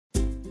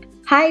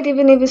Hi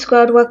Divinity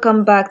Squad,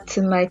 welcome back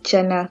to my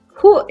channel.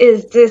 Who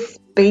is this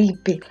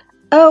baby?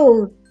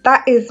 Oh,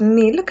 that is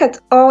me. Look at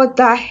all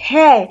that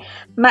hair.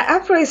 My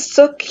afro is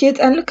so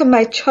cute, and look at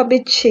my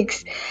chubby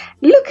cheeks.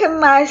 Look at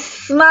my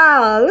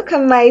smile. Look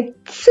at my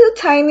two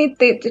tiny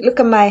teeth.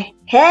 Look at my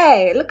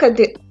hair. Look at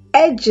the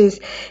edges.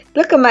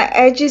 Look at my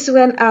edges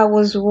when I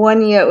was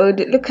 1 year old.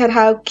 Look at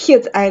how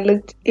cute I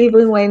looked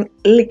even when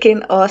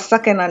licking or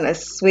sucking on a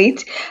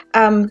sweet.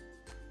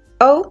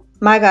 Oh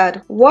my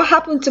god, what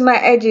happened to my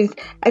edges?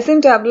 I seem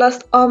to have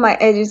lost all my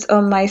edges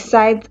on my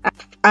sides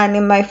and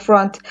in my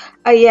front.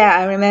 Oh yeah,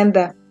 I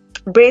remember.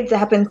 Braids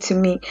happened to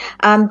me.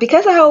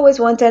 Because I always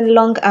wanted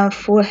long and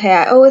full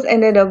hair, I always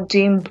ended up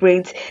doing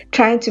braids,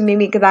 trying to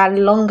mimic that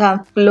long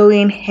and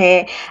flowing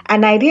hair.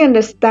 And I didn't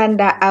understand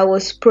that I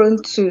was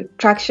prone to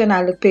traction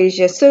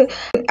alopecia. So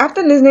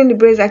after losing the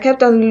braids, I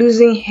kept on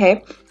losing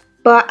hair.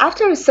 But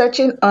after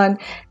researching on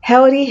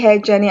healthy hair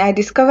journey, I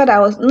discovered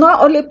I was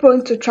not only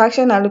prone to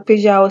traction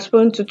alopecia, I was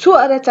prone to two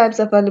other types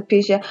of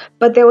alopecia.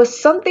 But there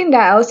was something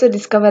that I also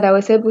discovered that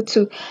was able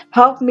to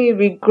help me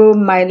regrow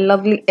my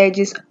lovely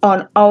edges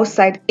on all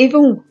sides,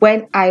 even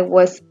when I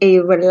was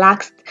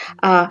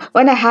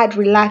when I had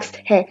relaxed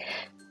hair.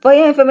 For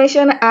your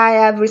information, I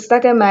have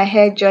restarted my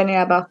hair journey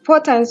about 4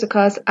 times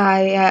because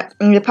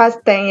in the past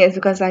 10 years,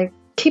 because I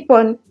keep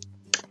on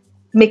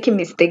making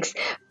mistakes.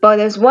 But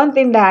there's one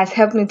thing that has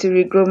helped me to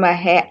regrow my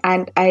hair,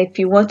 and if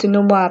you want to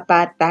know more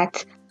about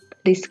that,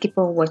 please keep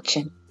on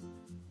watching.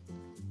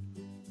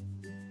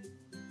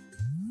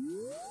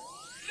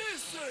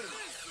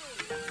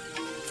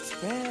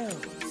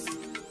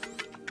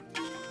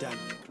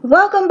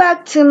 Welcome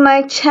back to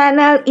my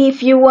channel.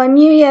 If you are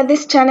new here,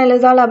 this channel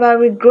is all about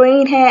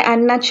regrowing hair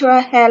and natural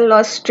hair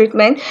loss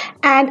treatment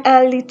and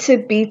a little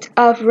bit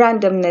of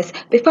randomness.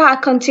 Before I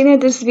continue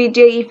this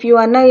video, if you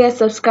are not yet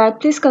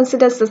subscribed, please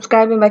consider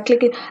subscribing by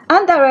clicking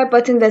on the red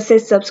button that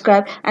says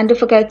subscribe, and don't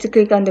forget to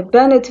click on the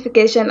bell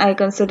notification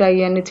icon so that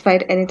you are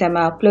notified anytime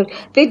I upload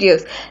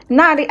videos.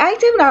 Now, the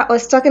item that I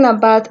was talking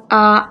about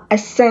are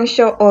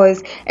essential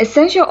oils.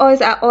 Essential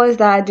oils are oils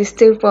that are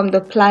distilled from the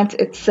plant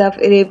itself.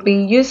 They've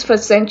been used for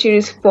centuries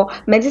for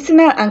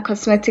medicinal and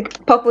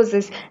cosmetic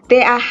purposes.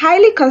 They are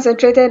highly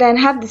concentrated and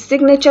have the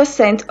signature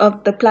scent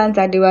of the plant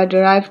that they were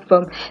derived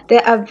from.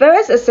 There are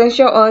various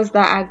essential oils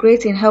that are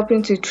great in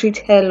helping to treat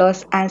hair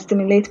loss and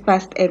stimulate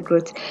fast hair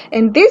growth.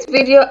 In this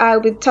video, I'll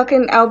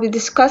be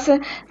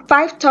discussing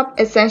 5 top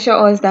essential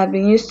oils that have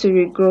been used to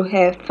regrow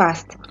hair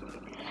fast.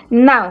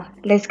 Now,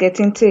 let's get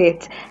into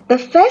it. The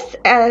first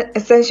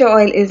essential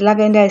oil is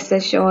lavender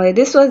essential oil.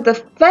 This was the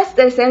first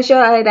essential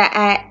oil that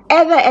I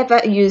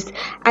ever used.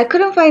 I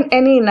couldn't find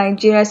any in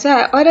Nigeria, so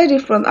I ordered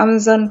it from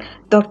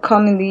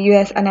Amazon.com in the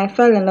US, and I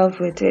fell in love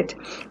with it.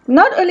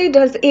 Not only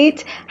does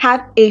it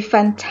have a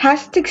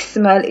fantastic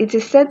smell, it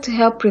is said to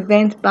help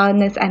prevent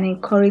baldness and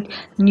encourage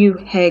new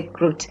hair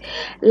growth.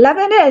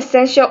 Lavender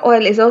essential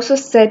oil is also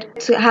said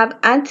to have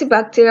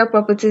antibacterial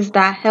properties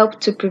that help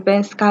to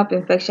prevent scalp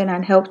infection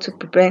and help to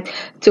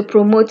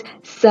promote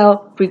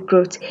cell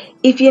regrowth.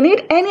 If you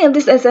need any of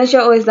these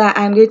essential oils that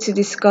I'm going to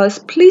discuss,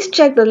 please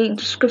check the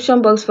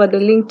description box for the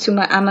link to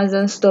my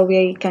Amazon store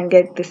where you can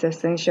get these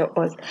essential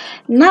oils.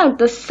 Now,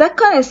 the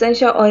second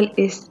essential oil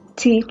is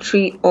tea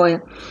tree oil.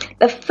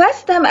 The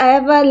first time I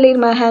ever laid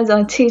my hands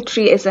on tea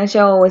tree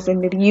essential oil was in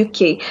the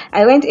UK.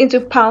 I went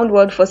into Pound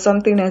World for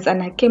something else,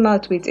 and I came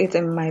out with it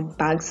in my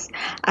bags.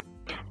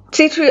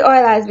 Tea tree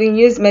oil has been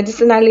used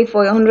medicinally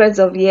for hundreds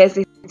of years.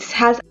 It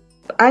has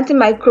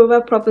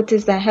antimicrobial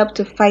properties that help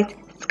to fight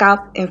scalp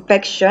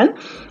infection.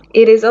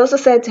 It is also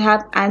said to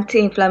have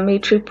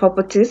anti-inflammatory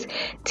properties.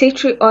 Tea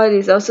tree oil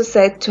is also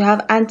said to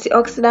have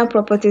antioxidant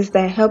properties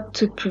that help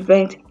to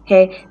prevent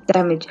hair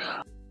damage.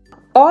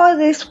 All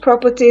these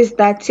properties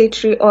that tea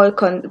tree oil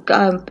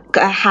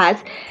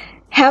has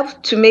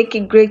help to make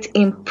it great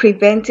in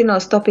preventing or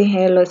stopping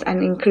hair loss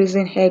and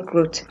increasing hair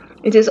growth.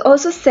 It is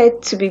also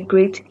said to be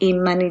great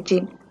in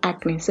managing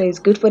acne, so it's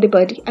good for the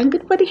body and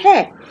good for the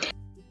hair.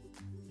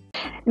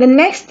 The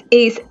next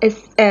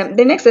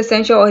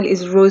essential oil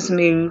is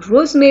rosemary.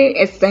 Rosemary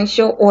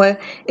essential oil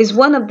is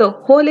one of the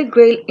holy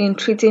grail in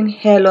treating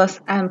hair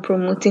loss and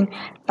promoting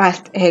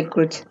fast hair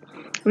growth.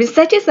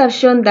 Researchers have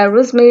shown that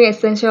rosemary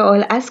essential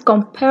oil has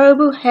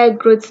comparable hair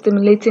growth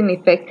stimulating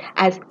effect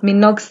as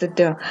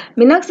minoxidil.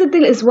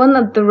 Minoxidil is one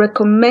of the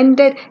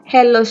recommended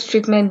hair loss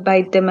treatment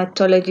by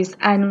dermatologists,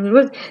 and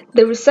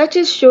the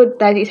researchers showed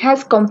that it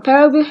has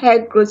comparable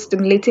hair growth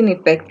stimulating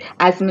effect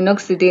as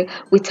minoxidil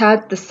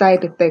without the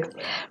side effects.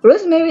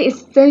 Rosemary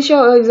essential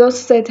oil is also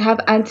said to have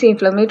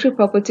anti-inflammatory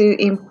properties,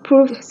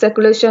 improve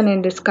circulation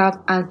in the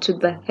scalp and to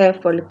the hair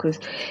follicles.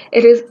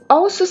 It is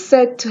also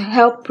said to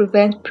help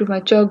prevent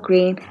premature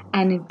graying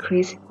and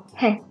increase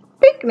hair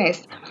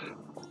thickness.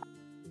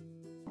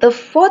 The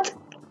fourth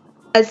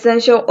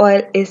essential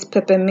oil is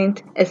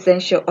peppermint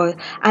essential oil.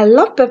 I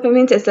love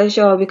peppermint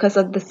essential oil because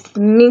of the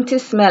minty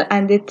smell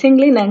and the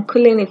tingling and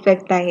cooling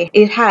effect that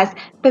it has.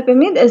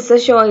 Peppermint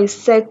essential oil is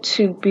said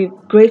to be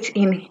great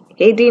in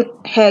aiding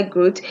hair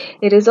growth.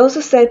 It is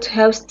also said to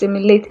help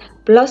stimulate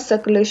blood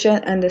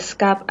circulation in the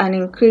scalp and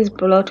increase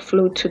blood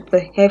flow to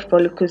the hair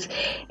follicles.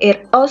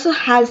 It also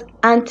has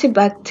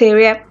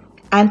antibacterial,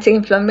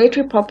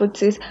 anti-inflammatory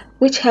properties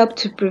which help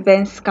to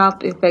prevent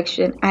scalp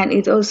infection, and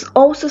it is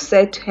also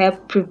said to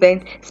help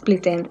prevent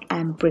split end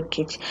and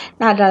breakage.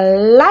 Now the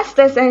last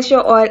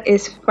essential oil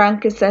is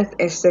frankincense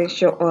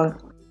essential oil.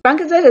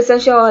 Frankincense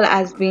essential oil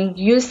has been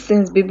used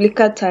since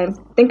biblical times.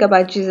 Think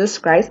about Jesus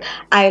Christ.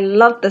 I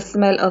love the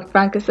smell of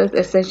frankincense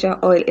essential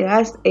oil. It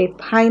has a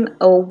pine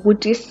or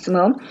woody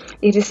smell.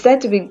 It is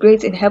said to be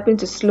great in helping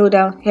to slow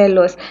down hair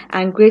loss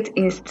and great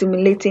in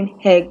stimulating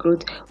hair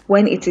growth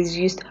when it is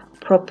used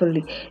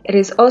properly. It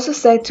is also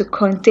said to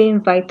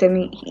contain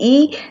vitamin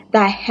E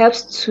that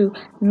helps to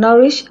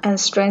nourish and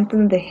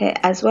strengthen the hair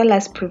as well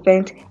as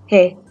prevent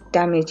hair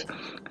damage.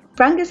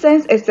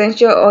 Frankincense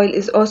essential oil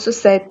is also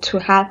said to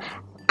have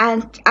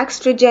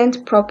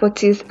astringent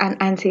properties and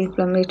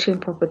anti-inflammatory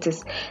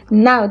properties.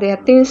 Now there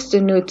are things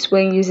to note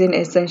when using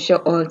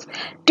essential oils.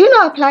 Do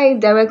not apply it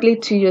directly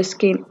to your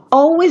skin.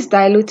 Always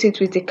dilute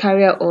it with a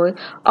carrier oil.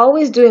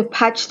 Always do a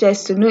patch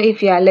test to know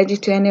if you are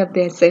allergic to any of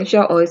the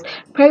essential oils.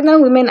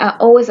 Pregnant women are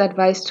always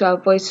advised to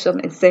avoid some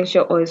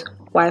essential oils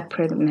while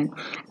pregnant.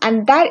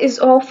 And that is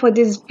all for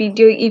this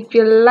video. If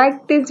you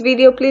like this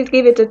video, please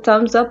give it a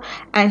thumbs up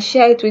and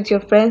share it with your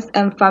friends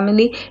and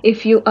family.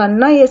 If you are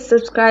not yet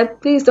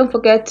subscribed, please don't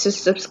forget to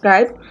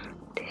subscribe.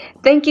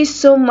 Thank you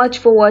so much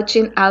for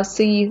watching. I'll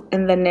see you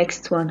in the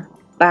next one.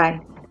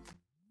 Bye.